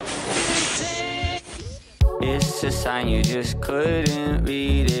It's a sign you just couldn't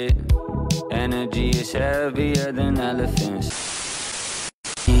read it. Energy is heavier than elephants.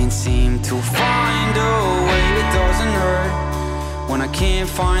 Can't seem to find a way, it doesn't hurt when I can't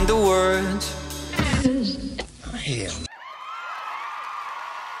find the words. Hell.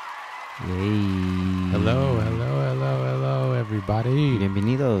 Yay. Hello, everybody.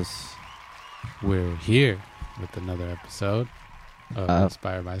 Bienvenidos. We're here with another episode of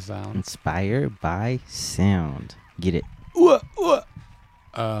Inspired by Sound. Inspired by Sound. Get it? But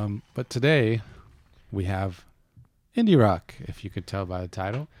today we have indie rock, if you could tell by the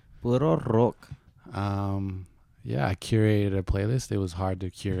title. Puro rock. Yeah, I curated a playlist. It was hard to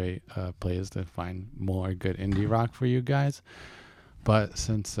curate a playlist to find more good indie rock for you guys. But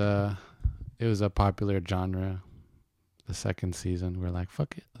since it was a popular genre the second season, we're like,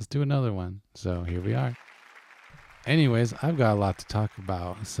 fuck it, let's do another one. So here we are. Anyways, I've got a lot to talk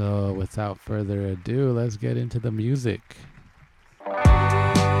about. So without further ado, let's get into the music.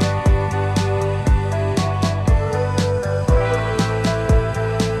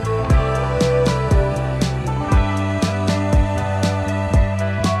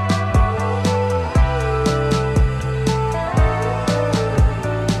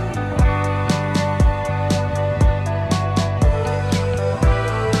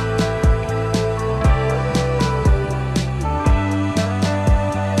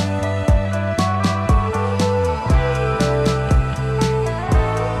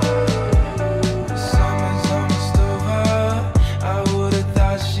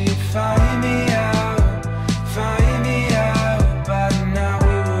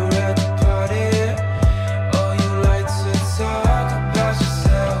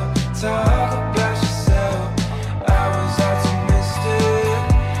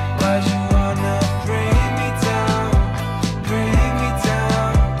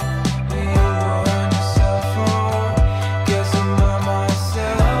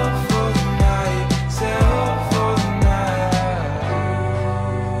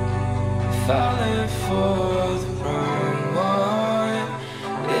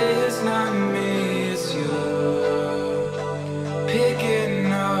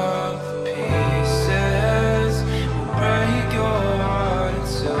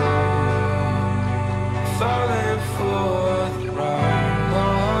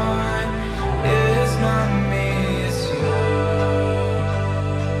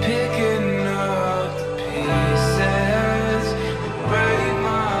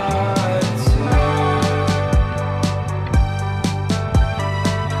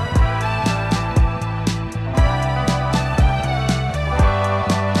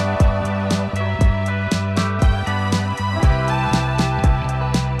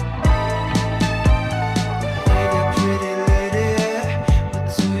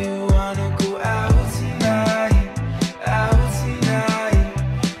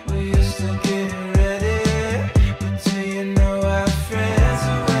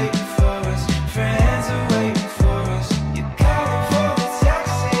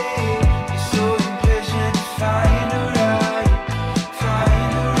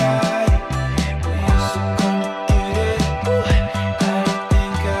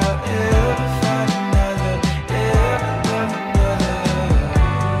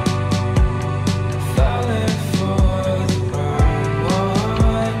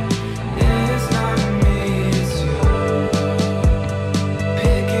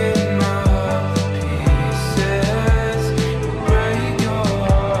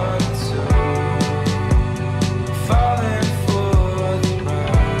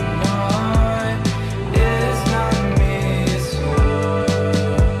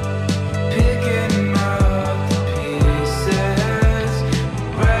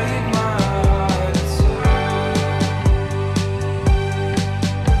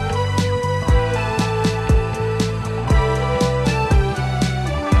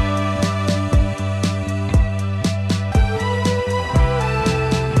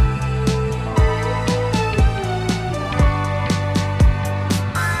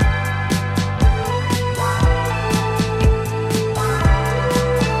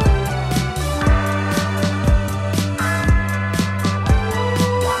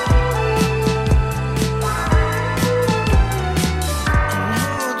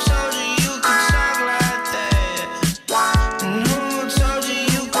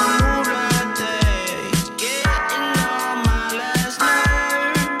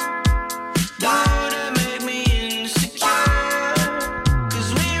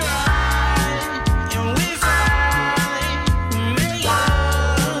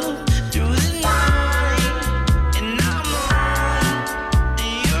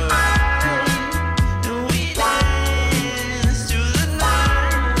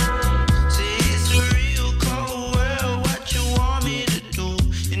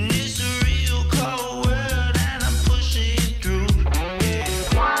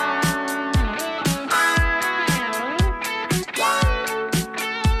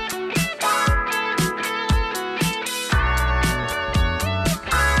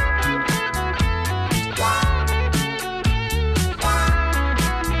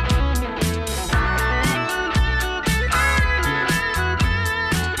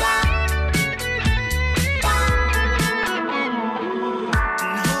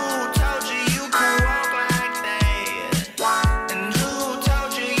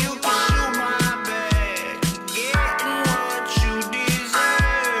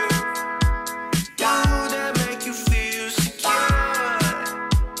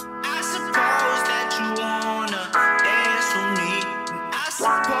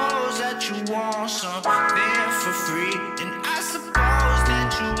 want something for free. And I suppose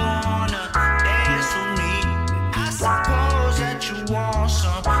that you wanna dance with me. And I suppose that you want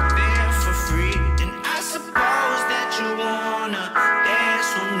something for free. And I suppose that you wanna dance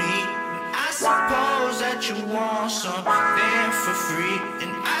with me. And I suppose that you want something for free.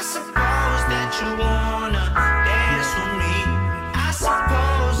 And I suppose that you wanna dance with me. And I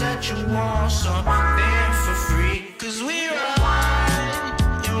suppose that you want something for free. 'Cause we ride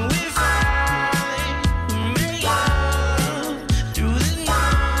and we fight, we make love through the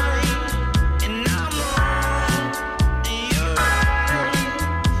night. And I'm wrong and you're right,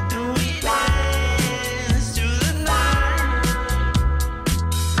 and we dance through the night.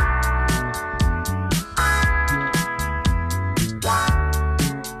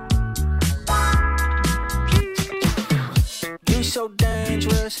 You so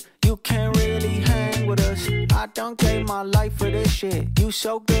dangerous, you can't really hang with us. I done gave my life for this shit. You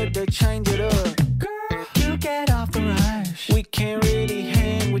so good to change it up. Girl, you get off the rush. We can't really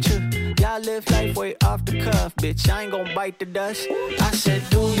hang with you. Y'all live life way off the cuff, bitch. I ain't gon' bite the dust. I said,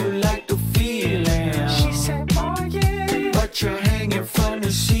 do you like the feeling? She said, oh yeah. But you're hanging from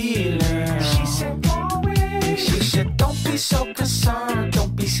the ceiling. She said, oh yeah. She said, don't be so concerned.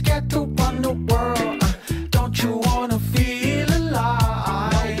 Don't be scared to run the world. Don't you wanna feel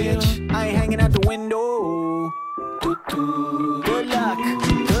alive? No, bitch, I ain't hanging out the window. Good luck,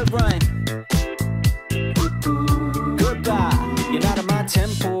 good run. Goodbye, you're not in my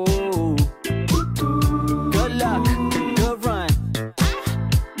tempo. Good luck, good run.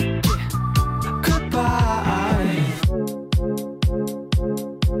 Goodbye.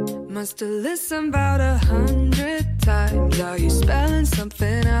 Must have listened about 100 times. Are you spelling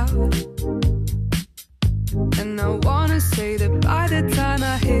something out? And I wanna say that by the time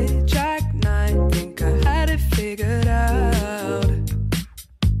I hit track 9, think I had it figured out.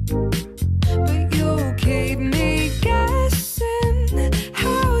 But you keep me guessing.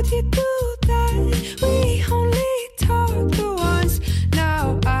 How'd you do that? We only talked once.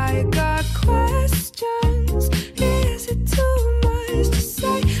 Now I got questions. Is it too much to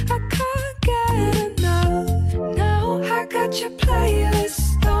say? I can't get enough. Now I got your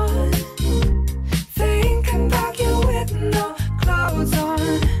playlist on, thinking about you with no clothes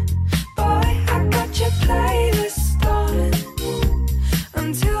on. Boy, I got your playlist on.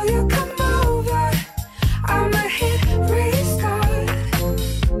 Until you come over, I'ma hit restart.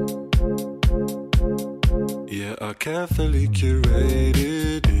 Yeah, I carefully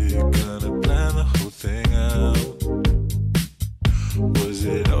curated it, gonna plan the whole thing out. Was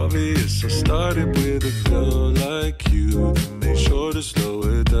it obvious I started with a girl like you, then made sure to slow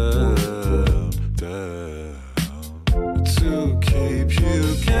it down, down. To keep you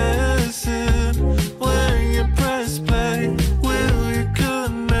guessing, when you press play, will you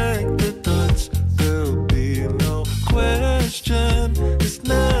connect the dots? There'll be no question, it's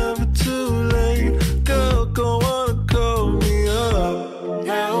never too late. Girl, go on and call me up.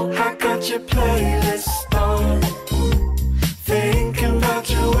 Now I got your playlist on, thinking about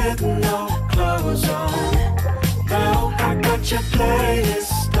you with no clothes on. Now I got your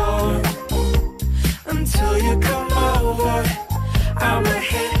playlist on,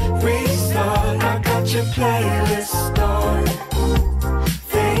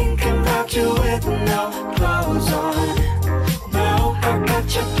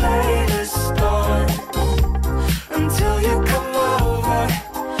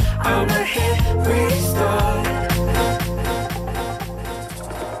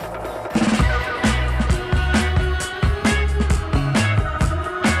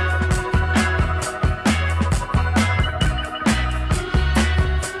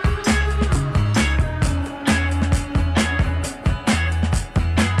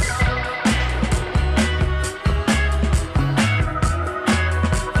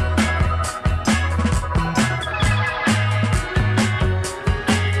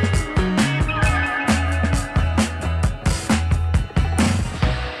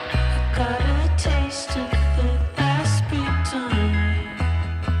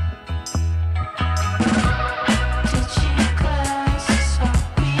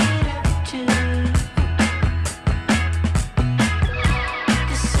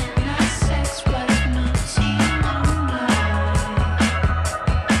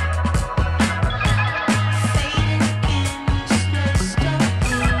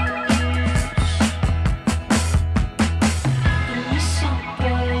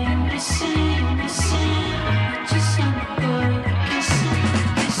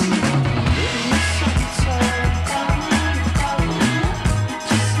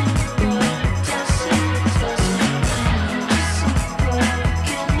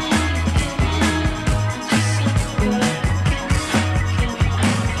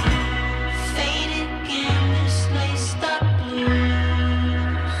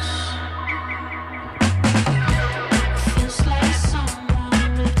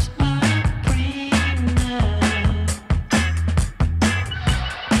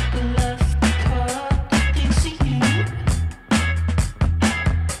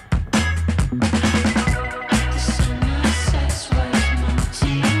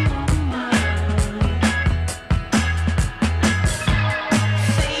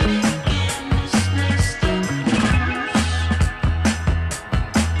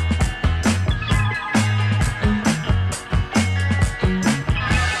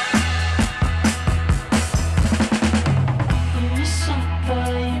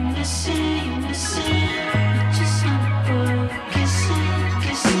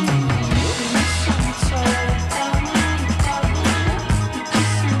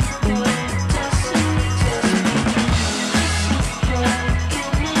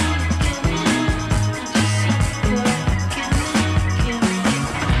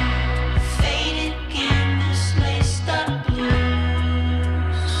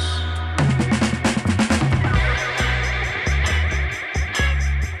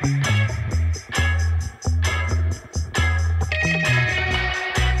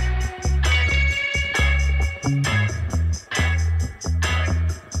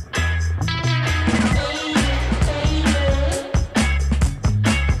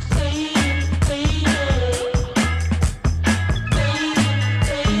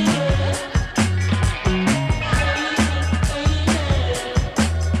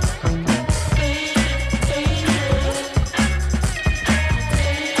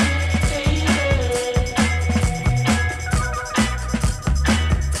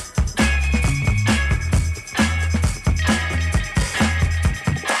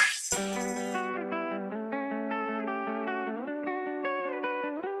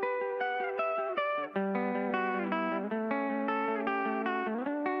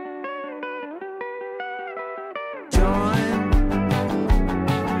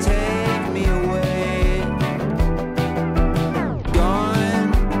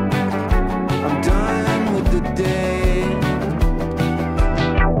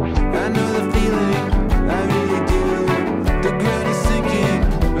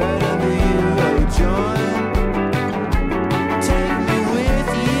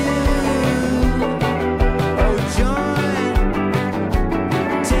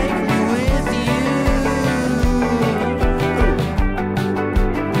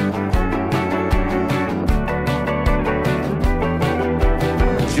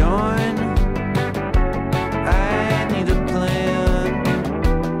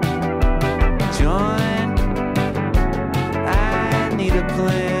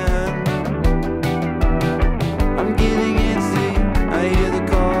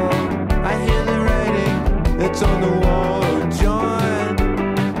 notes on the wall. John,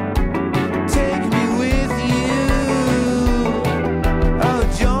 take me with you. Oh,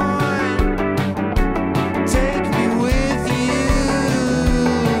 John, take me with you.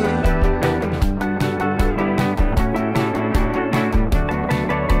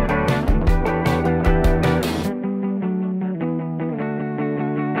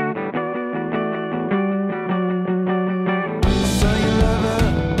 So you love her,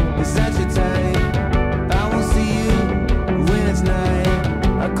 is that your type? I won't see you when it's night.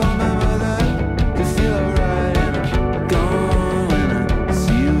 I call my mother to feel alright, and I'm gone when I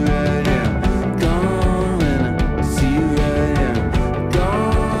see you right, yeah. Gone when I see you right, yeah.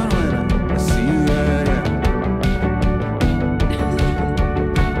 Gone when I see you right, yeah.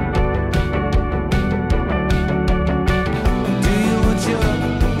 Do you want your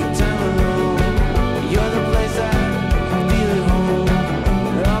time alone? You're the place I feel at home.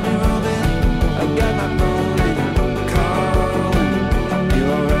 I'll be roaming, I got my phone, and call when you feel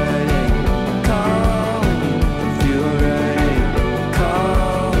alright, yeah. Call when you feel alright, yeah.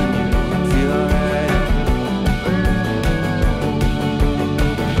 Call when you feel alright, yeah.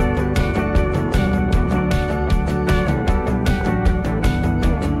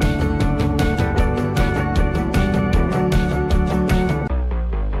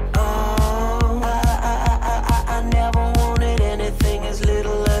 I never wanted anything as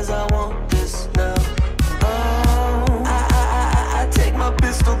little as I want this now. I take my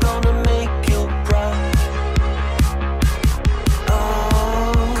pistol, gonna make you proud.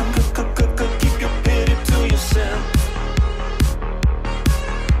 Keep your pity to yourself.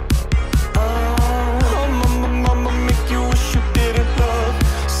 Mama, make you wish you didn't love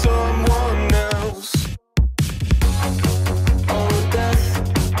someone else. Oh, death,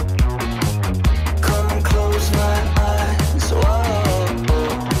 come close my eyes. Whoa,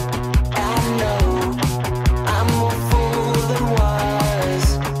 I know I'm more fool than wise.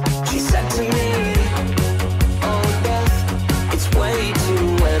 She said to me, oh, death, it's way too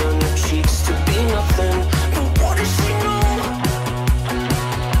wet on your cheeks to be nothing. But what does she know?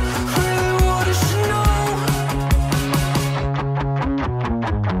 Really, what does she know?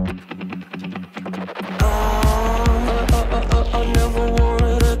 I never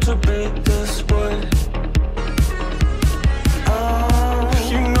wanted it to be this way.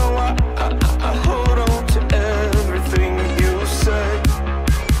 You know I hold on to everything you say.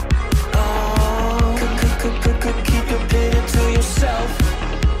 Keep your pity to yourself.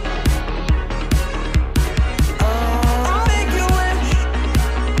 I'll make you wish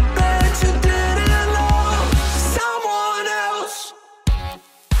that you didn't love someone else.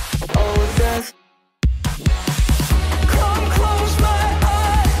 Oh, death, come close my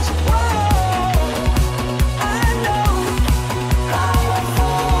eyes. Whoa, I know I'm a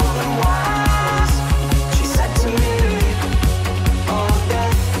fool and wise. She said to me, oh,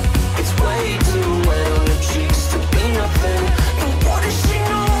 death, it's way too wet on your cheeks to be nothing. But what does she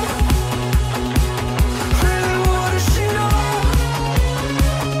know? Really, what does she know?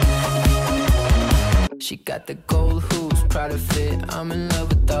 She got the gold hoops, proud of it. I'm in love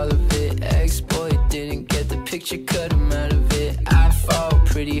with all of it. Ex-boy didn't get the picture, cut him out of it. I fall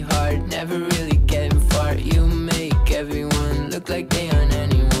pretty hard, never really getting far. You make everyone look like they aren't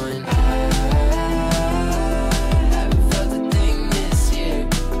anyone. I haven't felt a thing this year,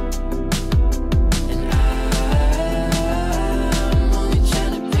 and I'm only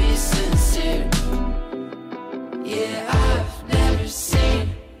trying to be sincere. Yeah, I've never seen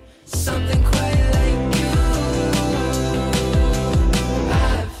something quite like you.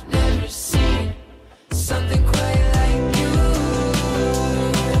 I've never seen something quite like you.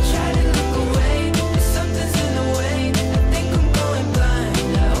 I try to look away, but something's in the way. I think I'm going blind,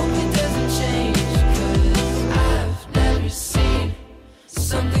 I hope it doesn't change. 'Cause I've never seen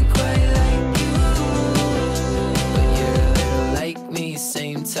something quite like you. But you're a little like me,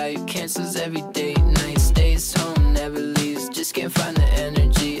 same type. Cancels every date night, stays home, never leaves. Just can't find the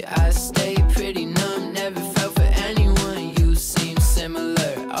energy. I stay pretty numb, never felt for anyone. You seem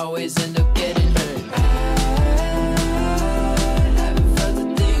similar, always end up getting hurt. I haven't felt a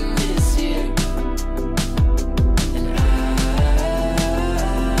thing this year, and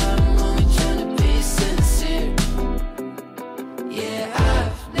I'm only trying to be sincere. Yeah,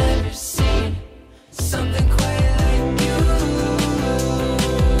 I've never seen something quite like you.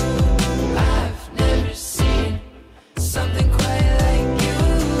 I've never seen something quite like you.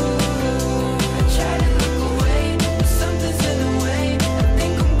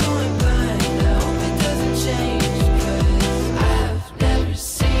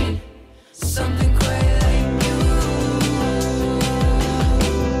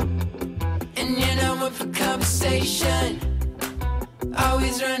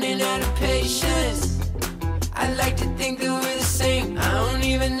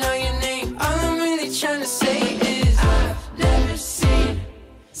 even know your name. All I'm really trying to say is I've never seen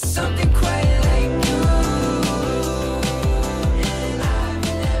something quite like you. And I've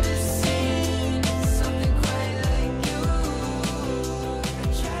never seen something quite like you. I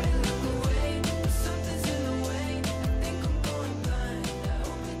try to look away, but something's in the way. I think I'm going blind. I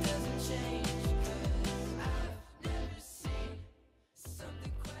hope it doesn't change. 'Cause I've never seen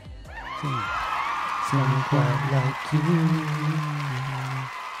something quite like you. Something quite like you.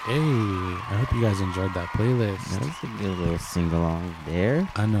 Hey, I hope you guys enjoyed that playlist. That was a good little sing along there.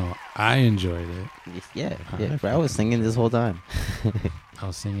 I know I enjoyed it. Yeah, I yeah. But I was singing this whole time. I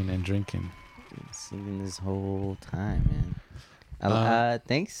was singing and drinking. Singing this whole time, man.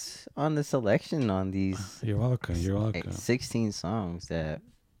 Thanks on the selection on these You're welcome. You're welcome. 16 songs that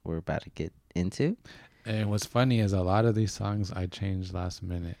we're about to get into. And what's funny is a lot of these songs I changed last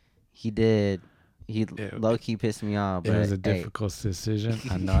minute. He did. He It- low key pissed me off. But It was a hey, difficult decision.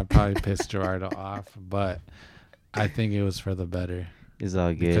 I know I probably pissed Gerardo off, but I think it was for the better it's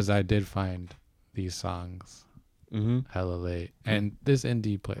all good. because I did find these songs Mm-hmm. hella late. And this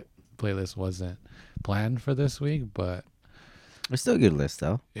indie playlist wasn't planned for this week, but It's still a good list,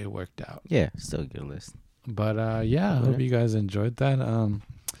 though. it worked out. Yeah, still a good list. But yeah, I hope you guys enjoyed that.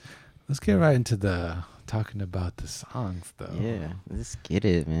 Let's get right into the talking about the songs though. Yeah, let's get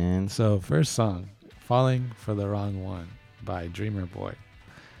it, man. So first song, Falling for the Wrong One by Dreamer Boy.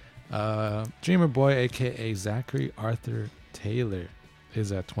 Dreamer Boy, aka Zachary Arthur Taylor,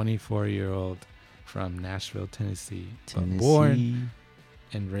 is a 24-year-old from Nashville, Tennessee, but born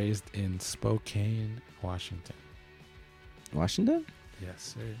and raised in Spokane, Washington. Washington?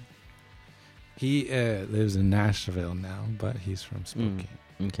 Yes, sir. He lives in Nashville now, but he's from Spokane.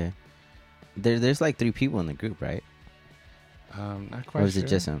 Okay. There's like 3 people in the group, right? Not quite Or is sure. it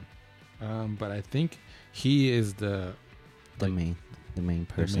just him? But I think he is the The main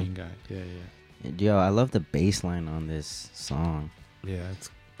person. main guy. Yeah. Yo, I love the bass line on this song. Yeah, it's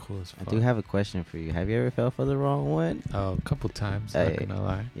cool as fuck. I do have a question for you. Have you ever fell for the wrong one? Oh, a couple times. Hey. Not gonna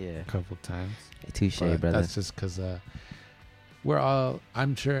lie. Yeah. A couple times. Touche, But brother. that's just because we're all.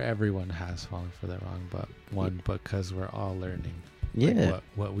 I'm sure everyone has fallen for the wrong, but because we're all learning. Like, Yeah,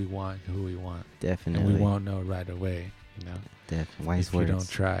 what we want, who we want, definitely. and we won't know right away. You know, Wise if words. you don't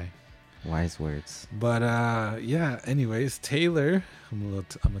try. Wise words. But yeah. Anyways, Taylor. I'm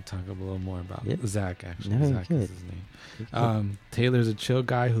gonna talk a little more about Yep. Zach. Actually, No, Zach good. is his name. Taylor's a chill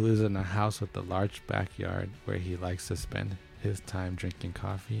guy who lives in a house with a large backyard where he likes to spend his time drinking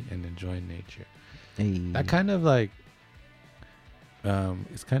coffee and enjoying nature. Hey. That kind of like,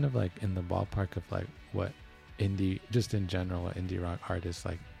 it's kind of like in the ballpark of like what just in general, what indie rock artists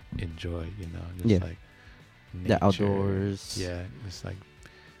like enjoy. You know, just Yeah. like The nature. outdoors. Yeah, just like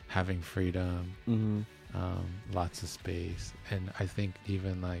having freedom. Mhm. Lots of space, and I think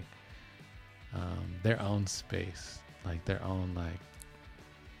even like their own space, like their own like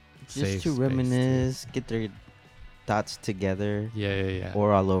safe Just to space reminisce, get their thoughts together, Yeah.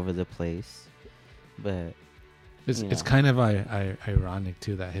 or all over the place. But It's you it's know. kind of ironic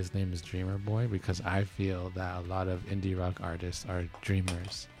too that his name is Dreamer Boy, because I feel that a lot of indie rock artists are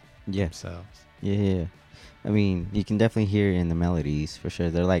dreamers yeah, themselves. yeah. I mean, you can definitely hear in the melodies for sure.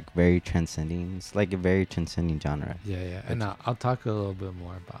 They're like very transcending. It's like a very transcending genre. Yeah. And I'll talk a little bit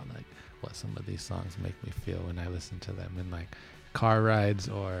more about like what some of these songs make me feel when I listen to them in like car rides,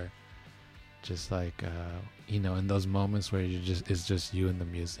 or just like in those moments where it's just you and the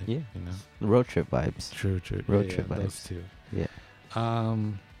music. Yeah. You know. Road trip vibes. True. Road Yeah, trip those vibes. two. Yeah.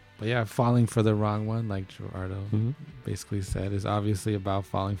 But yeah, falling for the wrong one, like Gerardo Mhm. basically said, is obviously about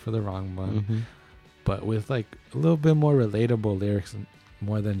falling for the wrong one, Mhm. but with like a little bit more relatable lyrics,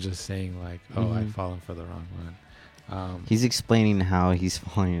 more than just saying like, "Oh, I've Mhm. fallen for the wrong one." He's explaining how he's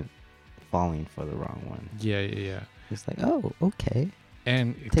falling for the wrong one. Yeah. It's like, oh, okay.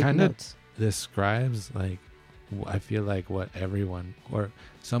 And it Take kind of notes. describes like I feel like what everyone, or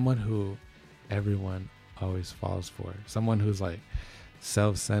someone who everyone always falls for, someone who's like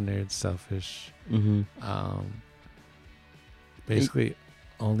self-centered, selfish, Mm-hmm. basically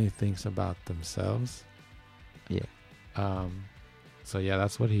only thinks about themselves. Yeah. So yeah,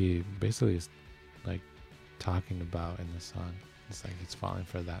 that's what he basically is like talking about in the song. It's like he's falling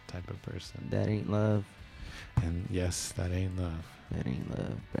for that type of person. That ain't love. And yes, that ain't love. That ain't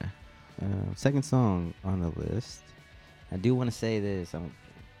love, bruh. Second song on the list. I do want to say this. I'm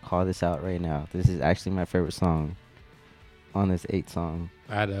call this out right now. This is actually my favorite song on this 8 song.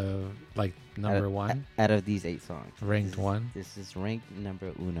 Out of like number one, Out of these 8 songs. ranked This is- one. This is ranked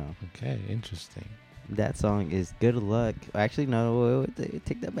number uno. Okay, interesting. That song is Good Luck. Actually, no, wait,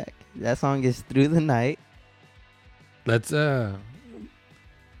 take that back. That song is Through the Night. Let's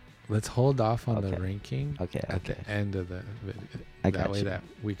let's hold off on the Okay. ranking Okay. at the end of the video. I That got way you. that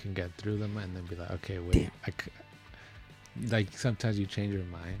we can get through them and then be like, okay, wait. Damn. Like sometimes you change your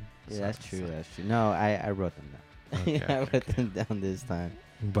mind. Yeah, So that's it's true. like- That's true. No, I wrote them down. Okay, I wrote okay. them down this time.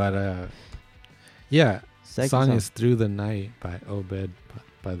 But yeah, Second song is "Through the Night" by Obed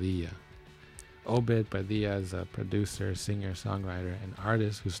Padilla. Obed Padilla is a producer, singer, songwriter, and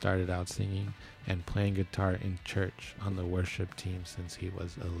artist who started out singing and playing guitar in church on the worship team since he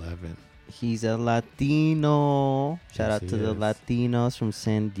was 11. He's a Latino. Shout Yes, out he to the is. Latinos from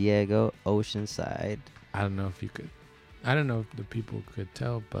San Diego, Oceanside. I don't know if you could. I don't know if the people could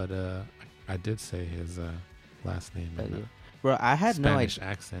tell, but I did say his last name in Padilla. a Bro, I had Spanish no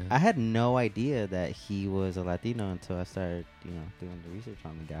accent. I had no idea that he was a Latino until I started, doing the research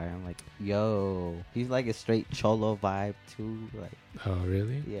on the guy. I'm like, yo, he's like a straight cholo vibe too. Like, Oh,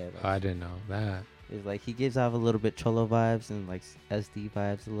 really? yeah, Oh, I didn't know that. it's like he gives off a little bit cholo vibes and like SD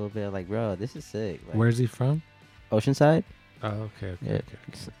vibes a little bit. Like, bro, this is sick. Like, Where's he from? Oceanside? Oh, okay. Yeah.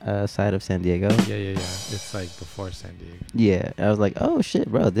 Okay. Side of San Diego. Yeah. It's like before San Diego. Yeah, I was like, oh shit,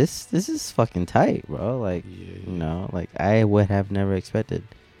 bro, this is fucking tight, bro. Like, Yeah. like I would have never expected.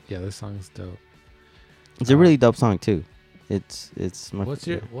 Yeah, this song's dope. It's a really dope song too. It's my What's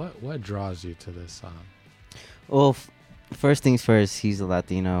your what draws you to this song? well, first things first, he's a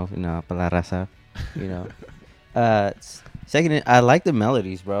Latino, pa la raza, Second, I like the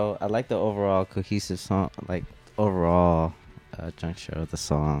melodies, bro. I like the overall cohesive song, like overall juncture of the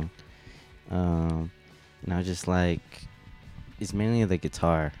song. Just like it's mainly the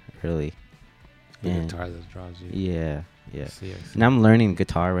guitar, really. The And- guitar that draws you. Yeah, yeah. I see. And I'm learning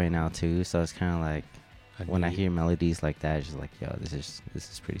guitar right now too, so it's kind of like when I need- hear melodies like that, it's just like, yo, this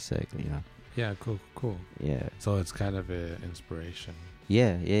is pretty sick, Yeah, cool. Yeah, So it's kind of an inspiration.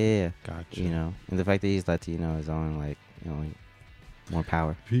 yeah. Gotcha. And the fact that he's Latino is only like, like more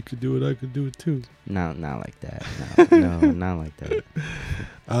power. If he could do it, I could do it too. Not like that. No, not like that.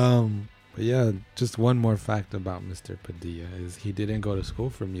 But yeah, just one more fact about Mr. Padilla is he didn't go to school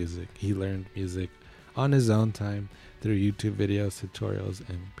for music. He learned music on his own time through YouTube videos, tutorials,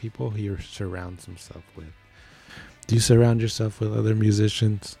 and people he surrounds himself with. Do you surround yourself with other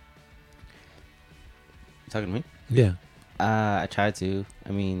musicians? You talking to me? Yeah. I try to.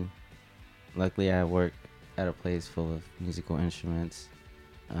 I mean, luckily I work at a place full of musical instruments.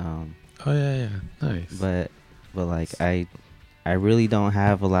 Oh yeah. Nice. But like I really don't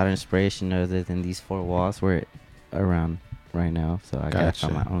have a lot of inspiration other than these four walls we're around right now. So I gotta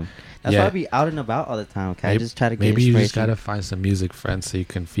find my own. That's why I be out and about all the time. Okay, I just try to get maybe you inspiration. just gotta find some music friends so you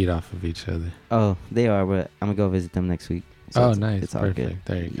can feed off of each other. Oh, they are, but I'm gonna go visit them next week. So Oh, it's- nice. It's all Perfect. good.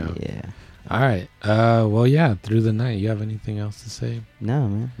 There you go. Yeah. All right. Well, yeah. Through the Night. You have anything else to say? No,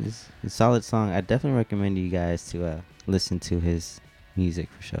 man. It's a solid song. I definitely recommend you guys to listen to his music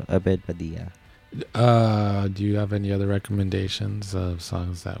for sure. Obed Padilla. Do you have any other recommendations of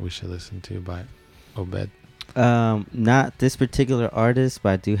songs that we should listen to by Obed? Not this particular artist, but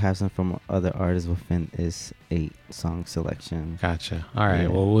I do have some from other artists within this 8-song selection. Gotcha. All right. Yeah.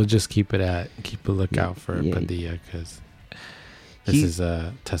 Well, we'll just keep a lookout for yeah. Padilla because this He- is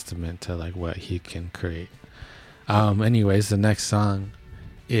a testament to like what he can create. Anyways, the next song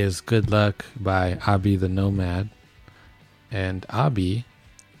is "Good Luck" by Abi the Nomad, and Abi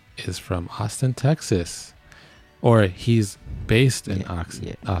is from Austin, Texas, or he's based in Yeah,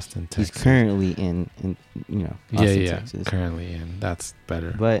 Austin, He's Texas. currently in Austin, Texas. Currently in. That's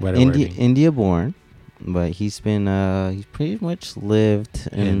better. But better India wording. India born, but he's pretty much lived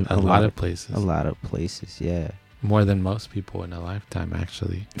in a lot of places. a lot of places. Yeah, More than most people in a lifetime,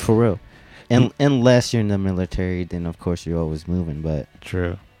 actually. for real. And unless you're in the military, then of course you're always moving. But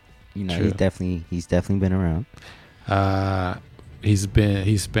True. True. he's definitely been around. He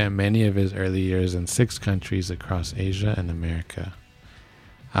spent many of his early years in 6 countries across Asia and America.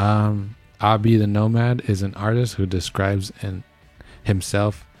 Abi the Nomad is an artist who describes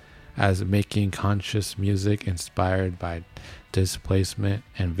himself as making conscious music inspired by displacement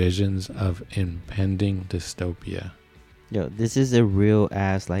and visions of impending dystopia. Yo, this is a real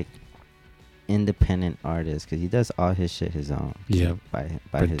ass like independent artist because he does all his shit his own. Yeah. by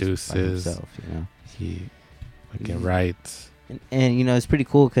Produces. himself. He writes. And it's pretty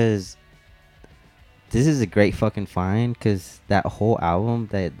cool because this is a great fucking find because that whole album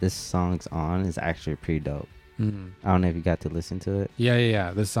that this song's on is actually pretty dope. I don't know if you got to listen to it.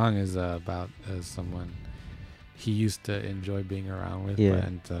 Yeah. The song is about someone he used to enjoy being around with, Yeah. but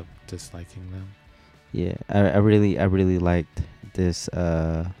ends up disliking them. Yeah, I really liked this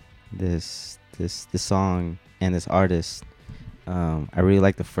song and this artist. I really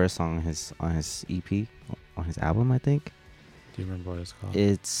like the first song on his EP, on his album, I think. Do you remember what it's called?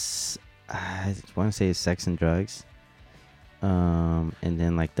 It's I want to say it's Sex and Drugs. And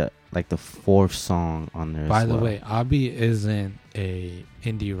then like the fourth song on there. By the way, Abi isn't a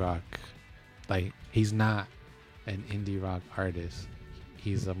indie rock. Like, he's not an indie rock artist.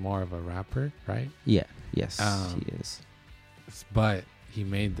 He's more of a rapper, right? Yeah. Yes, he is. But he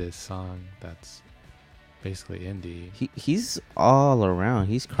made this song that's basically indie. He's all around.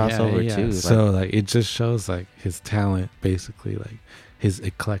 He's crossover too. So like it just shows like his talent, basically like his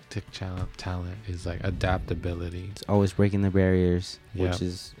eclectic talent is like adaptability. It's always breaking the barriers, Yep. which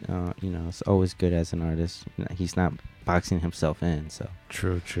is it's always good as an artist. He's not boxing himself in, so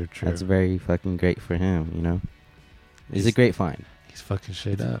True. that's very fucking great for him. It's a great find. He's fucking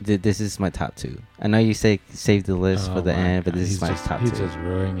shit up. This is my top 2. I know you say save the list for the end, but this is my top 2. He's just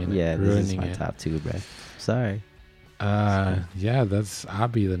ruining it. Yeah, this is my top 2, bro. Sorry. Yeah, that's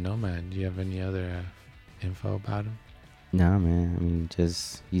Abi the Nomad. Do you have any other info about him? Nah, man. I mean,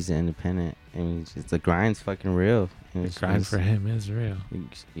 just he's an independent. I mean, just the grind's fucking real. The grind for him is real.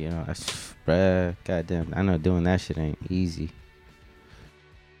 Bruh, goddamn. I know doing that shit ain't easy.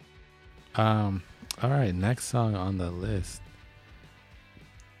 All right, next song on the list.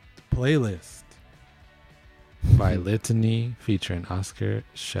 Playlist by Litany featuring Oscar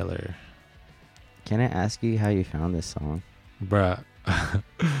Scheller. Can I ask you how you found this song? Bruh.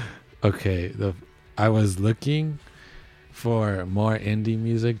 Okay, I was looking for more indie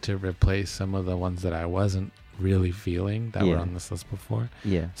music to replace some of the ones that I wasn't really feeling that were on this list before.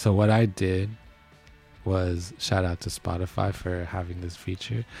 Yeah. So what I did was, shout out to Spotify for having this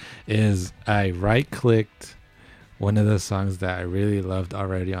feature, is I right-clicked one of the songs that I really loved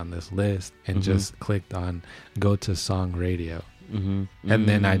already on this list and just clicked on go to song radio. And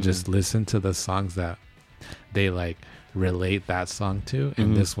then I just listened to the songs that they like relate that song to,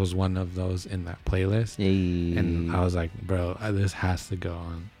 and this was one of those in that playlist. And I was like, bro, this has to go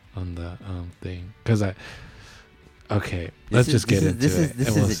on the thing, because let's just get into it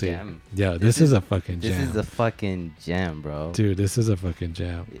and we'll see. Gem. Yeah, this is a fucking jam. This is a fucking jam, bro. Dude, this is a fucking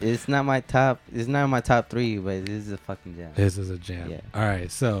jam. It's not my top 3, but this is a fucking jam. This is a jam. Yeah. All right,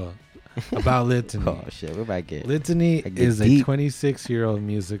 so about Litany. Oh shit, we're about to get Litany is a 26-year-old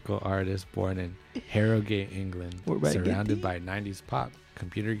musical artist born in Harrogate, England, surrounded by 90s pop,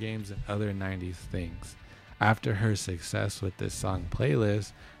 computer games, and other 90s things. After her success with this song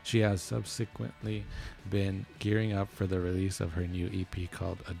Playlist, she has subsequently been gearing up for the release of her new EP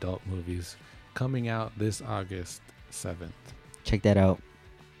called Adult Movies, coming out this August 7th. Check that out.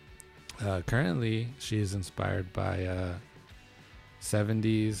 Currently, she is inspired by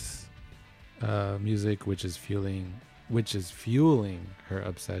 70s music, which is fueling her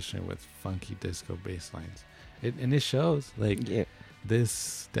obsession with funky disco bass lines. It shows. Like,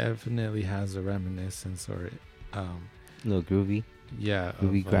 this definitely has a reminiscence or little groovy. Yeah,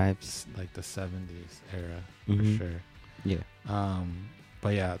 groovy vibes, like the 70s era for sure. Yeah.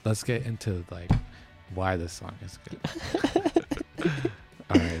 But yeah, let's get into like why the song is good.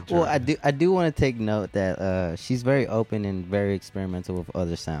 All right, well, I do want to take note that she's very open and very experimental with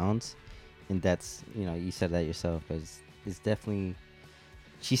other sounds, and that's, you said that yourself, but it's definitely,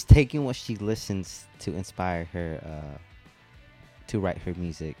 she's taking what she listens to inspire her to write her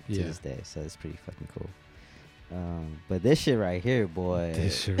music to this day. So it's pretty fucking cool. But this shit right here, boy.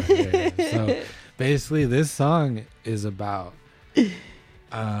 So basically, this song is about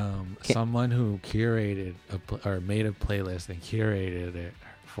someone who curated or made a playlist and curated it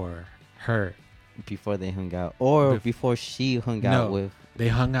for her before they hung out, or before she hung out with. They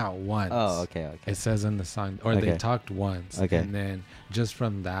hung out once. Oh, okay. It says in the song, or they talked once, and then just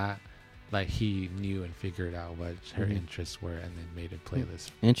from that, like, he knew and figured out what her interests were, and then made a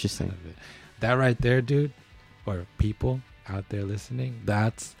playlist. Interesting. Of it. That right there, dude, or people out there listening,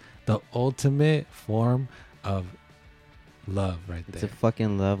 that's the ultimate form of love right there. It's a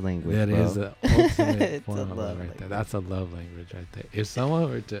fucking love language. That bro. is the ultimate form of love right there. That's a love language right there. If someone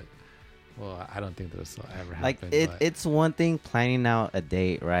were to, well, I don't think this will ever happen. Like, it's one thing planning out a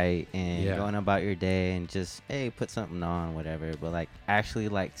date, right, and going about your day and just, hey, put something on, whatever, but like actually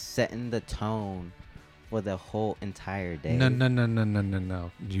like setting the tone for the whole entire day.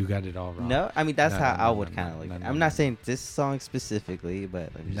 No. You got it all wrong. No, I mean, that's how I would kind of look at it. I'm not saying this song specifically,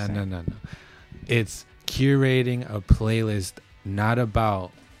 but no. It's curating a playlist not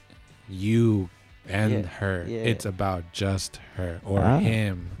about you and her. It's about just her or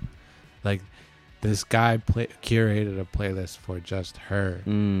him. Like, this guy curated a playlist for just her.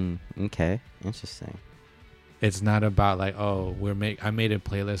 Okay, interesting. It's not about like, oh, I made a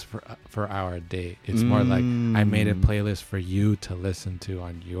playlist for our date. It's more like, I made a playlist for you to listen to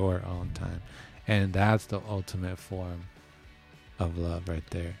on your own time, and that's the ultimate form of love right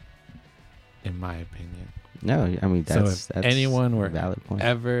there, in my opinion. No, I mean that's anyone were valid point.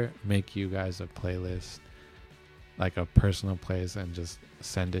 ever make you guys a playlist, like a personal playlist, and just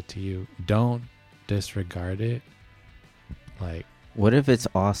send it to you, don't disregard it. Like, what if it's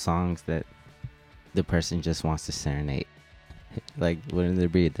all songs that the person just wants to serenade? Like, wouldn't there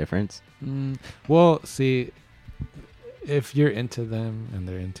be a difference? Well, see, if you're into them and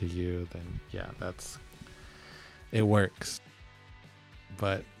they're into you, then yeah, it works.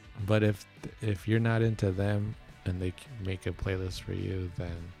 But if you're not into them and they make a playlist for you,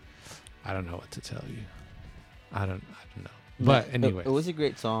 then I don't know what to tell you. I don't know. But anyway, it was a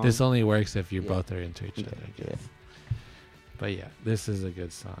great song. This only works if you both are into each other, I guess. Yeah. But yeah, this is a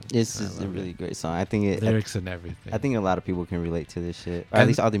good song. This is a really great song. I think lyrics and everything. I think a lot of people can relate to this shit, or at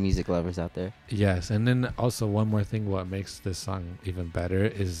least all the music lovers out there. Yes, and then also one more thing, what makes this song even better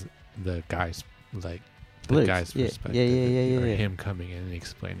is the guy's guy's perspective. Yeah. Him coming in and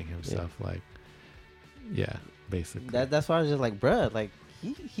explaining himself, basically. That's why I was just like, bruh, like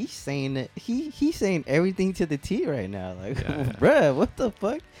he's saying it. He's saying everything to the T right now. Like, bruh, what the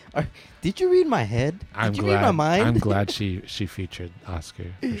fuck? Did you read my head? Did you read my mind? I'm glad she featured Oscar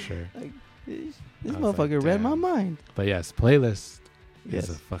for sure. Like, this motherfucker read my mind. But yes, Playlist is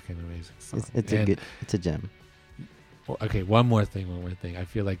a fucking amazing song. It's a gem. Okay, one more thing. I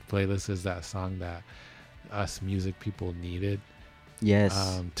feel like Playlist is that song that us music people needed.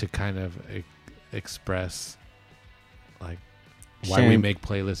 Yes. To kind of express like why we make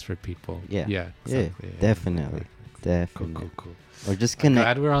playlists for people. Yeah. Exactly. Yeah, definitely. Cool. Or just connect.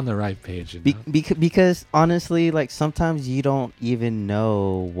 I'm glad we're on the right page. You know? Because honestly, like sometimes you don't even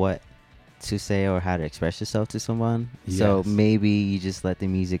know what to say or how to express yourself to someone. Yes. So maybe you just let the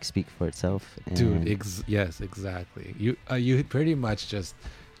music speak for itself. Dude, yes, exactly. You pretty much just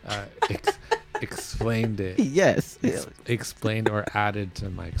explained it. Yes. Explained or added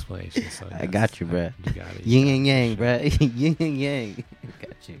to my explanation. So I got you, bruh. You got it. Yin and yang, bruh. Yin and yang.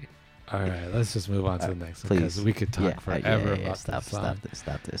 Got you. All right, let's just move on to the next one because we could talk forever about this song.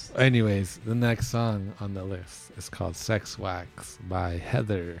 Stop this. Anyways, the next song on the list is called Sex Wax by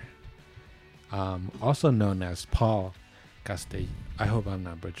Heather, also known as Paul Castelluso. I hope I'm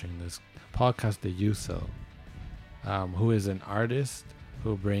not butchering this. Paul Castelluso, who is an artist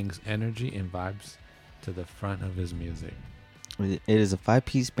who brings energy and vibes to the front of his music. It is a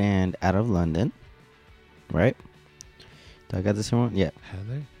 5-piece band out of London, right? Do I got this wrong? Yeah.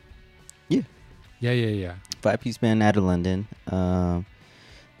 Heather? Yeah. 5-piece band out of London.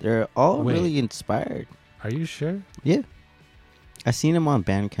 They're all really inspired. Are you sure? Yeah. I seen them on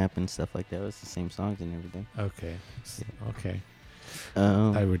Bandcamp and stuff like that. It was the same songs and everything. Okay. Okay.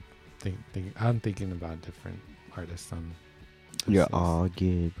 I would think I'm thinking about different artists on. You're all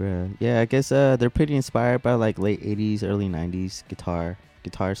good, bro. Yeah, I guess they're pretty inspired by like late 80s, early 90s guitar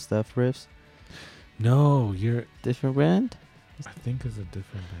stuff, riffs. No, you're different band? I think it's a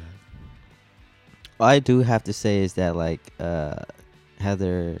different band. All I do have to say is that like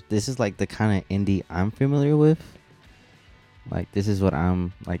Heather, this is like the kind of indie I'm familiar with. Like this is what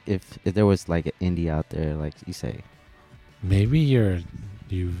I'm like if there was like an indie out there, like you say. Maybe you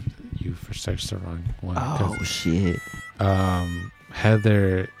searched the wrong one. Oh shit.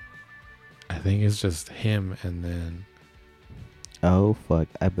 Heather, I think it's just him and then. Oh fuck!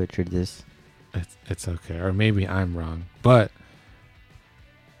 I butchered this. It's okay, or maybe I'm wrong, but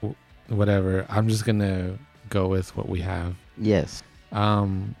whatever. I'm just gonna go with what we have. Yes.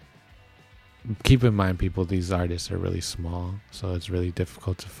 Keep in mind, people, these artists are really small, so it's really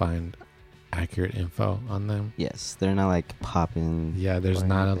difficult to find accurate info on them. Yes, they're not like popping. Yeah, there's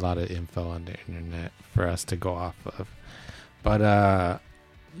not a lot of info on the internet for us to go off of. But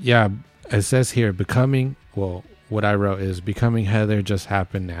yeah, it says here what I wrote is becoming Heather just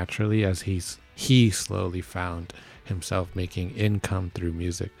happened naturally as he slowly found himself making income through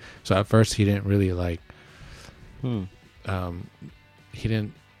music. So at first he didn't really like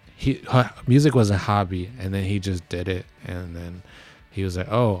music was a hobby, and then he just did it, and then he was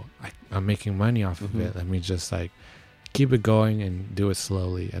like, oh, I'm making money off of it, let me just like keep it going and do it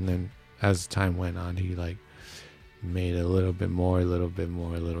slowly. And then as time went on, he like made a little bit more, and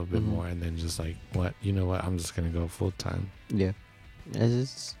then just like, you know what, I'm just gonna go full time. Yeah,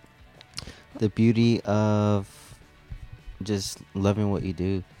 it's the beauty of just loving what you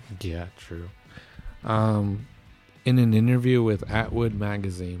do. Yeah, true. In an interview with Atwood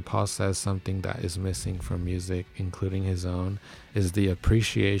magazine, Paul says something that is missing from music, including his own, is the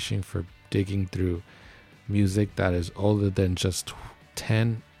appreciation for digging through music that is older than just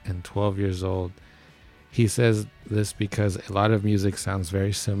 10 and 12 years old. he says this because a lot of music sounds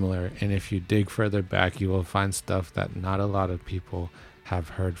very similar, and if you dig further back, you will find stuff that not a lot of people have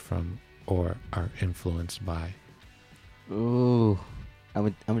heard from or are influenced by. Ooh,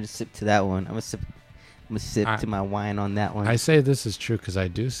 I'm gonna sip to that one. I'm gonna sip to my wine on that one. I say this is true because I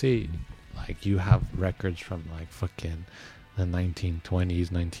do see, like, you have records from like fucking the 1920s,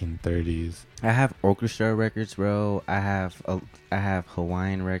 1930s. I have orchestra records, bro. I have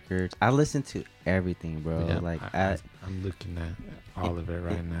Hawaiian records. I listen to everything, bro. Yeah, like I'm looking at all of it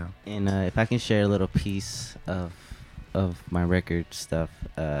right now. And if I can share a little piece of my record stuff,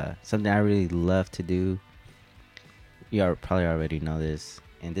 something I really love to do. You probably already know this,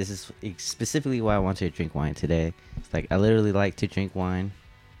 and this is specifically why I wanted to drink wine today. It's like I literally like to drink wine,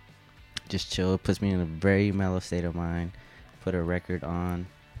 just chill. It puts me in a very mellow state of mind. Put a record on.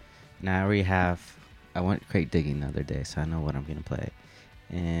 Now I went crate digging the other day, so I know what I'm gonna play.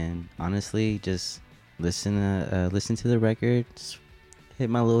 And honestly, just listen to the record. Just hit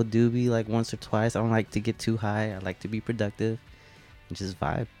my little doobie like once or twice. I don't like to get too high. I like to be productive and just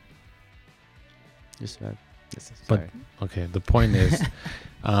vibe. Just vibe. But okay, the point is,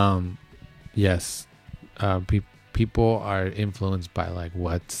 yes, people are influenced by like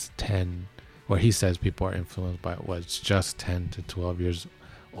what's 10, or he says people are influenced by what's just 10 to 12 years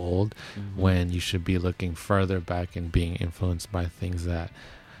old, when you should be looking further back and being influenced by things that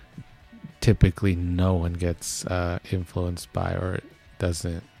typically no one gets influenced by, or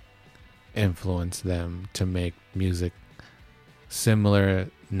doesn't influence them to make music similar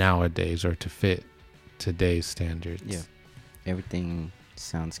nowadays or to fit today's standards. Yeah, everything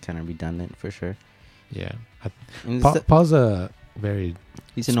sounds kind of redundant for sure. Yeah, Paul's a very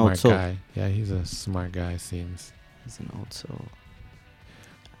he's an smart old soul guy. Yeah, he's a smart guy, seems. He's an old soul.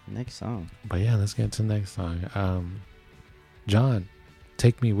 Next song. But yeah, let's get to the next song. John,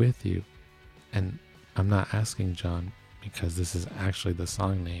 Take Me With You. And I'm not asking John because this is actually the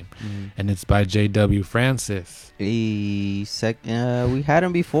song name, and it's by J.W. Francis. We had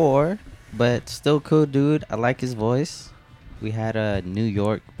him before, but still cool dude. I like his voice. We had New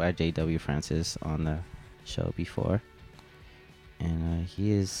York by J.W. Francis on the show before, and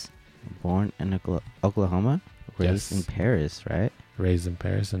he is born in Oklahoma, raised in Paris, right? Raised in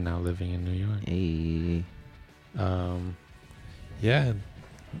Paris and now living in New York. Hey. Yeah,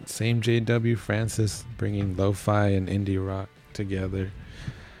 same J.W. Francis, bringing lo-fi and indie rock together.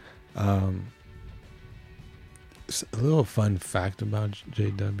 A little fun fact about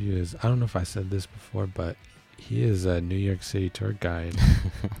J.W. is, I don't know if I said this before, but he is a New York City tour guide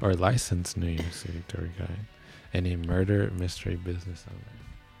or licensed New York City tour guide, and a murder mystery business owner.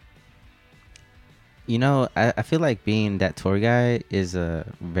 You know, I feel like being that tour guide is a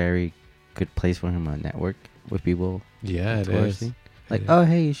very good place for him to network with people. Yeah, it is. Like, oh,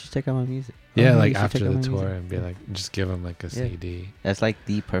 hey, you should check out my music. Yeah, hey, like after the tour and be like, just give him like a CD. That's like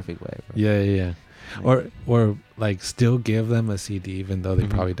the perfect way, bro. Yeah. Like, or like still give them a CD even though they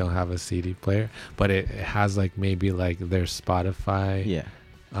probably don't have a CD player, but it has like maybe like their Spotify. Yeah.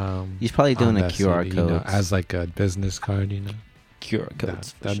 He's probably doing a QR CD, code, you know, as like a business card, you know. QR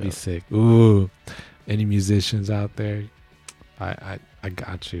codes. That'd be sick. Ooh, any musicians out there? I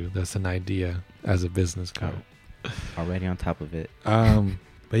got you. That's an idea as a business card. Already on top of it.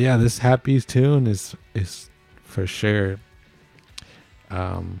 But yeah, this Happy tune is for sure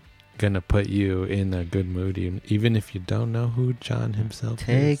gonna put you in a good mood, even if you don't know who John himself is.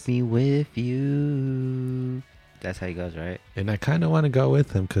 Take me with you. That's how he goes, right? And I kind of want to go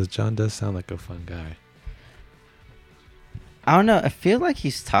with him because John does sound like a fun guy. I don't know. I feel like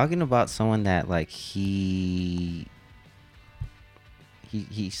he's talking about someone that like he's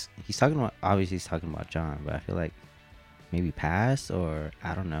talking about. Obviously, he's talking about John, but I feel like maybe past, or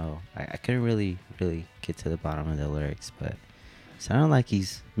I don't know. I couldn't really get to the bottom of the lyrics, but it sounded like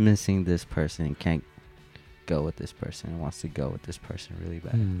he's missing this person and can't go with this person and wants to go with this person really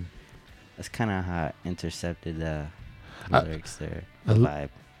bad. That's kind of how I intercepted the lyrics there, the vibe.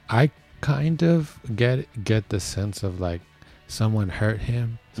 I kind of get the sense of like someone hurt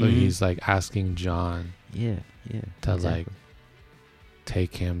him, so he's like asking John to like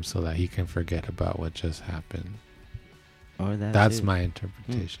take him so that he can forget about what just happened. Or that's my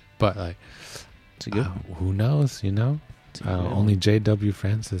interpretation. But like, it's a good who knows, you know? Only J.W.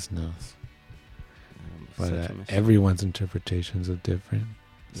 Francis knows. But everyone's interpretations are different.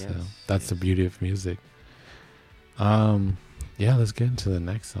 So that's the beauty of music. Yeah, let's get into the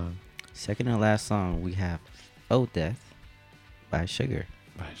next song. Second and last song, we have "Oh Death" by Sugar.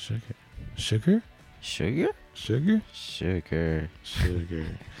 Sugar.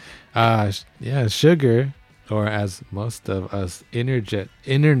 Yeah, Sugar. or as most of us internet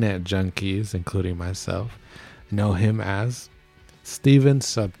junkies, including myself, know him as Steven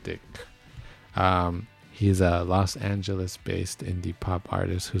Subdick. He's a Los Angeles-based indie pop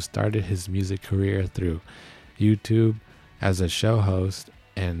artist who started his music career through YouTube as a show host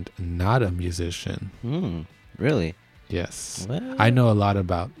and not a musician. Really? Yes. What? I know a lot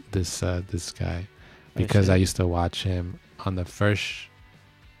about this guy because I used to watch him on the first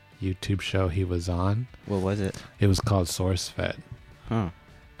YouTube show he was on. What was it? It was called SourceFed. Huh.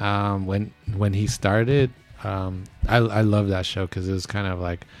 When he started, I love that show because it was kind of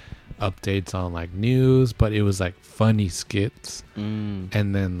like updates on like news, but it was like funny skits, and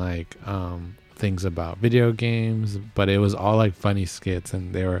then like things about video games, but it was all like funny skits,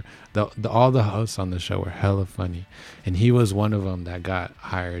 and they were all the hosts on the show were hella funny, and he was one of them that got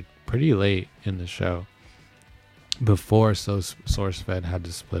hired pretty late in the show before SourceFed had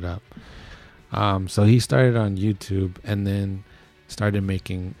to split up. So he started on YouTube, and then started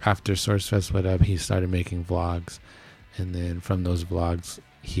making, after SourceFed split up, he started making vlogs, and then from those vlogs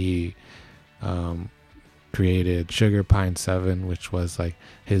he created Sugar Pine 7, which was like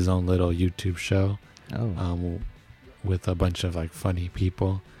his own little YouTube show with a bunch of like funny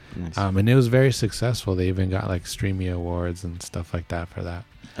people. Nice. And it was very successful. They even got like Streamy Awards and stuff like that for that.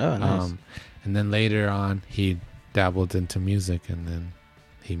 Oh, nice. And then later on he dabbled into music, and then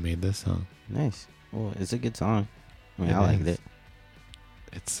he made this song. Nice. Well, it's a good song. I mean, I liked it.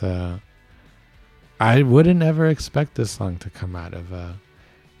 It's I wouldn't ever expect this song to come out of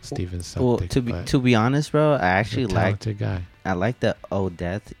Steven Subdick. Well, to be honest, bro, I actually like guy. I like the Oh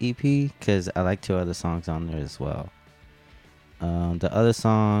Death EP because I like 2 other songs on there as well. The other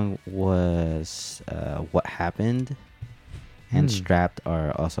song was What Happened and Strapped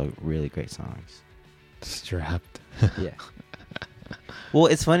are also really great songs. Strapped. Yeah. Well,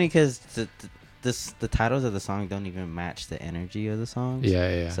 it's funny because the titles of the song don't even match the energy of the songs.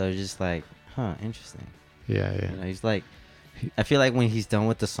 Yeah. So it's just like, interesting. Yeah. You know, he's like, I feel like when he's done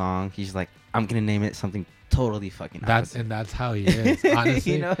with the song, he's like, I'm gonna name it something totally fucking opposite. That's how he is,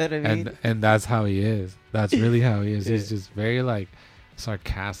 honestly. You know what I mean? And that's how he is. That's really how he is. Yeah. He's just very like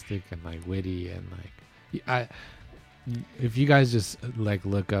sarcastic and like witty, and like if you guys just like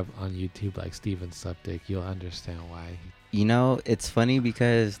look up on YouTube like Steven Subdick, you'll understand why. You know, it's funny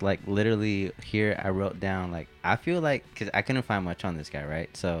because like literally here I wrote down like I feel like, because I couldn't find much on this guy, right?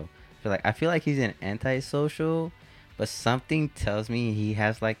 So I feel like he's an antisocial, but something tells me he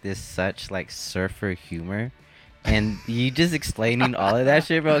has like this such like surfer humor, and you just explaining all of that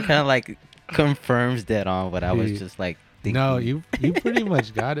shit, bro, kind of like confirms dead on what I was just like thinking. No, you pretty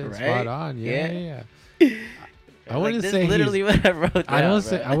much got it. Right? Spot on. Yeah. I wouldn't say literally what I wrote down.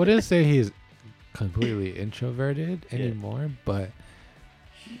 I wouldn't say he's completely introverted anymore, but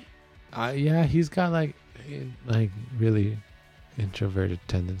he's got like really introverted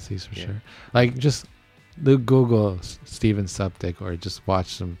tendencies for sure. Like just Google Steven Subdick or just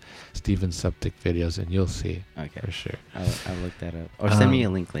watch some Steven Subdick videos and you'll see. Okay, for sure. I'll look that up or send me a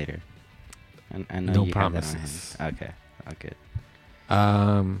link later. I know no you promises. Have that on hand. Okay.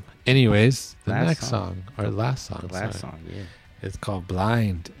 Anyways, the next song or last song. The last song, yeah. It's called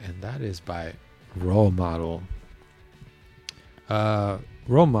Blind, and that is by Role Model.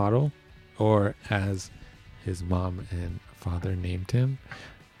 Role Model, or as his mom and father named him,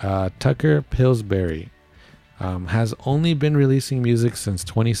 Tucker Pillsbury, has only been releasing music since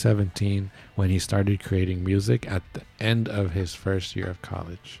 2017 when he started creating music at the end of his first year of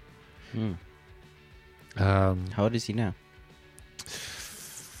college. How old is he now?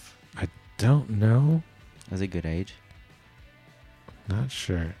 I don't know. That's a good age. Not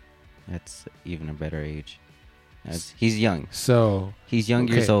sure. That's even a better age. He's young. So he's young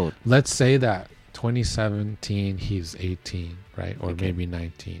years old. Let's say that 2017 he's 18, right? Or maybe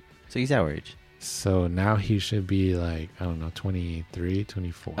 19. So he's our age. So now he should be like, I don't know, 23,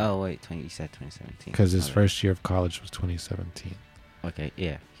 24. Oh, wait. You said 2017. Because his first year of college was 2017. Okay,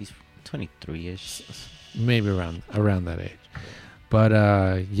 yeah. He's 23-ish. Maybe around that age. But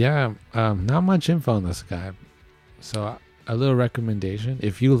not much info on this guy. So a little recommendation.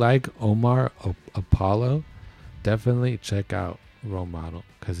 If you like Omar Apollo, definitely check out Role Model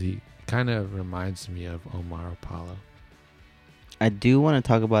because he kind of reminds me of Omar Apollo. I do want to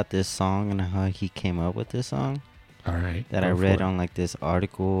talk about this song and how he came up with this song. All right. That I read on like this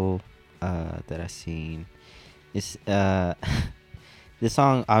article that I seen. It's this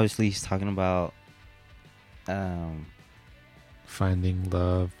song obviously he's talking about finding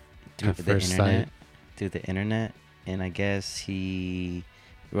love through the internet. Through the internet. And I guess he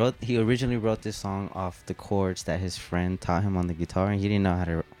originally wrote this song off the chords that his friend taught him on the guitar, and he didn't know how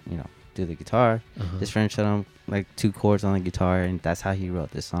to, do the guitar. His friend showed him like 2 chords on the guitar, and that's how he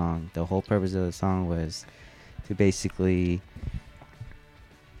wrote the song. The whole purpose of the song was to basically,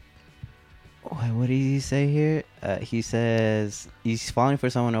 what did he say here? He says he's falling for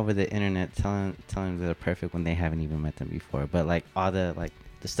someone over the internet, telling them they're perfect when they haven't even met them before. But like all the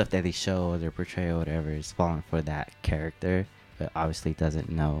stuff that they show, their portrayal, whatever, is falling for that character, but obviously doesn't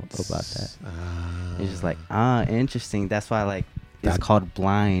know about that. It's just like, interesting. That's why like it's called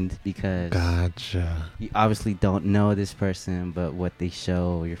Blind, because gotcha. You obviously don't know this person, but what they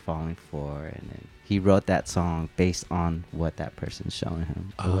show, you're falling for, and then he wrote that song based on what that person's showing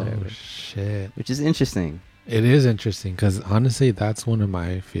him or whatever. Shit. Which is interesting. It is interesting, because honestly, that's one of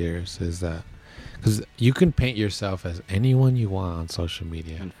my fears, is that because you can paint yourself as anyone you want on social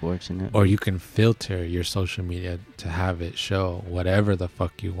media. Unfortunate. Or you can filter your social media to have it show whatever the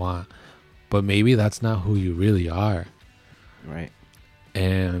fuck you want. But maybe that's not who you really are. Right.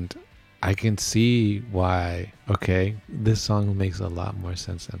 And I can see why, okay, this song makes a lot more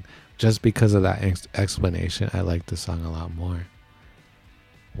sense. And just because of that explanation, I like the song a lot more.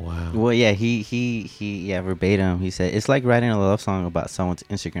 Wow. Well, yeah, he verbatim, he said, it's like writing a love song about someone's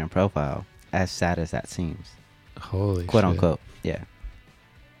Instagram profile, as sad as that seems. Holy quote shit. Unquote. Yeah.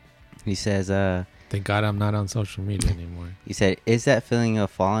 He says, thank God I'm not on social media anymore. He said, is that feeling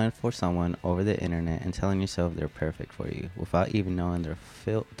of falling for someone over the internet and telling yourself they're perfect for you without even knowing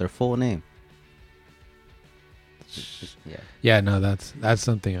their full name? Yeah, no, that's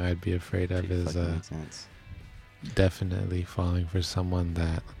something I'd be afraid of, is makes sense. Definitely falling for someone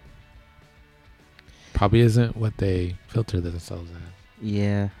that probably isn't what they filter themselves as.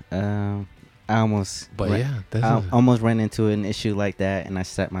 Yeah, I almost almost ran into an issue like that, and I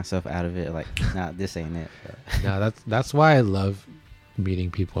set myself out of it. Like, nah, this ain't it. No, that's why I love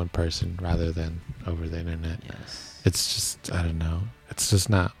meeting people in person rather than over the internet. Yes, it's just, I don't know. It's just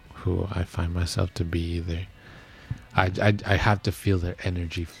not who I find myself to be either. I have to feel their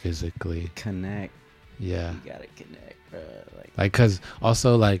energy physically. Connect. Yeah. You gotta connect, bro. Like, cause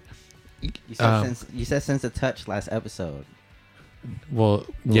also like you said sense of touch last episode. Well,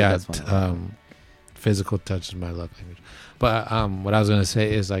 yeah, physical touch is my love language. But what I was gonna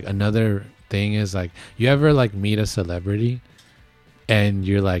say is, like, another thing is, like, you ever like meet a celebrity and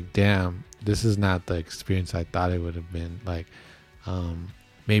you're like, damn, this is not the experience I thought it would have been. Like,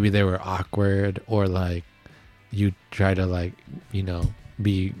 maybe they were awkward, or like you try to, like, you know,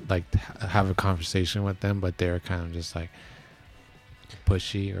 be like have a conversation with them, but they're kind of just like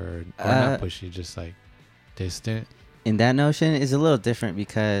pushy or not pushy, just like distant. In that notion is a little different,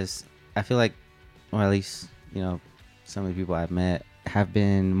 because I feel like, or at least, you know, some of the people I've met have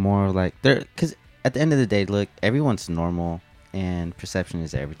been more like, they're, because at the end of the day, look, everyone's normal and perception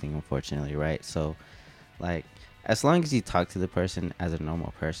is everything, unfortunately, right? So like, as long as you talk to the person as a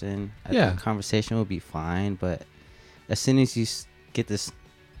normal person, I think the conversation will be fine. But as soon as you get this,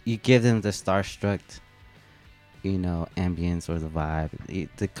 you give them the starstruck, you know, ambience or the vibe,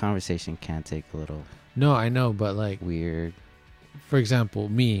 the conversation can take a little. No, I know, but like weird. For example,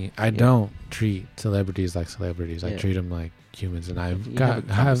 me, I don't treat celebrities like celebrities. I treat them like humans, and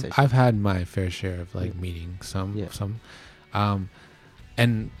I've had my fair share of like meeting some,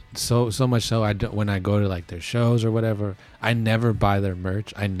 and so much so I don't, when I go to like their shows or whatever, I never buy their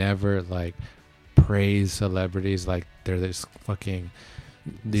merch. I never like praise celebrities like they're this fucking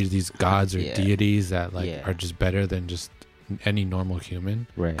these gods or deities that like are just better than just any normal human,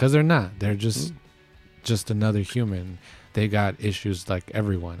 right? Because they're not. They're just another human. They got issues like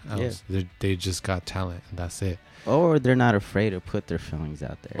everyone else. They just got talent, and that's it. Or they're not afraid to put their feelings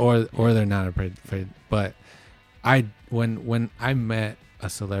out there. Or they're not afraid. But when I met a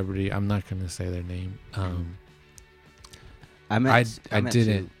celebrity, I'm not gonna say their name. I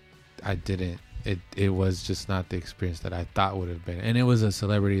didn't. It was just not the experience that I thought would have been. And it was a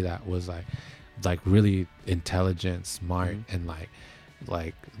celebrity that was like really intelligent, smart, and like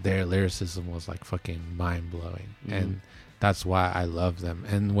their lyricism was like fucking mind blowing. And that's why I love them.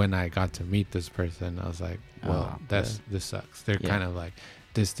 And when I got to meet this person, I was like, well, this sucks. They're kind of like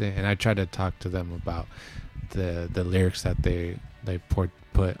distant, and I tried to talk to them about the lyrics that they put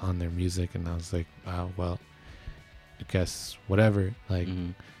on their music, and I was like, oh, well, I guess whatever, like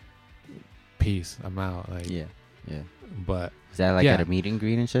peace, I'm out. Like, but is that like at a meet and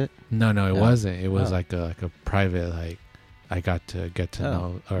greet and shit? No, it wasn't. It was like a private, like, I got to get to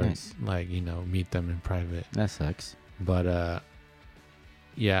know, or like, you know, meet them in private. That sucks. But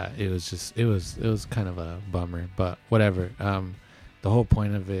yeah, it was kind of a bummer, but whatever. The whole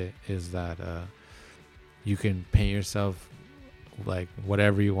point of it is that you can paint yourself like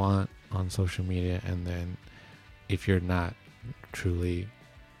whatever you want on social media, and then if you're not truly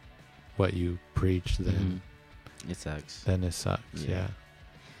what you preach, then it sucks. Then it sucks. Yeah.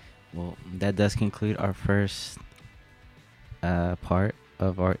 Well, that does conclude our first part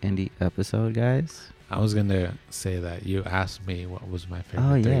of our indie episode, guys. I was gonna say that you asked me what was my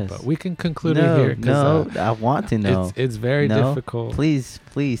favorite thing, but we can conclude it here. No, I want to know. It's very difficult. Please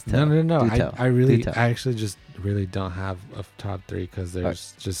tell. No. I actually just really don't have a top 3 because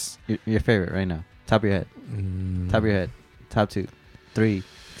there's just your favorite right now. Top of your head. Top of your head. Top 2, 3,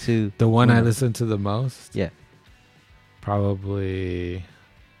 2. The one I listen to the most. Yeah. Probably.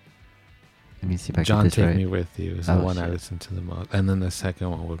 Let me see if I John get this Take right. Me With You is the one I listen to the most. And then the second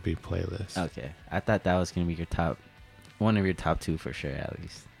one would be Playlist. Okay. I thought that was going to be one of your top 2 for sure, at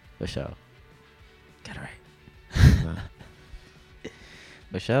least. For sure. Got it right.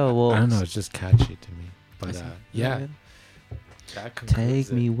 For sure. Well, I don't know. It's just catchy to me. But yeah.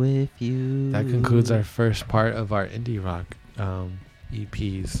 Take Me With You. That concludes our first part of our indie rock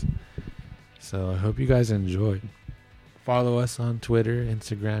EPs. So I hope you guys enjoyed. Follow us on Twitter,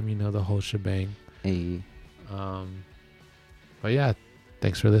 Instagram, the whole shebang. Hey. But yeah,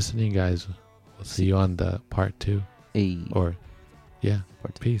 thanks for listening, guys. We'll see you on the part 2. Hey. Or, yeah,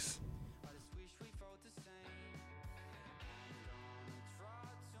 peace.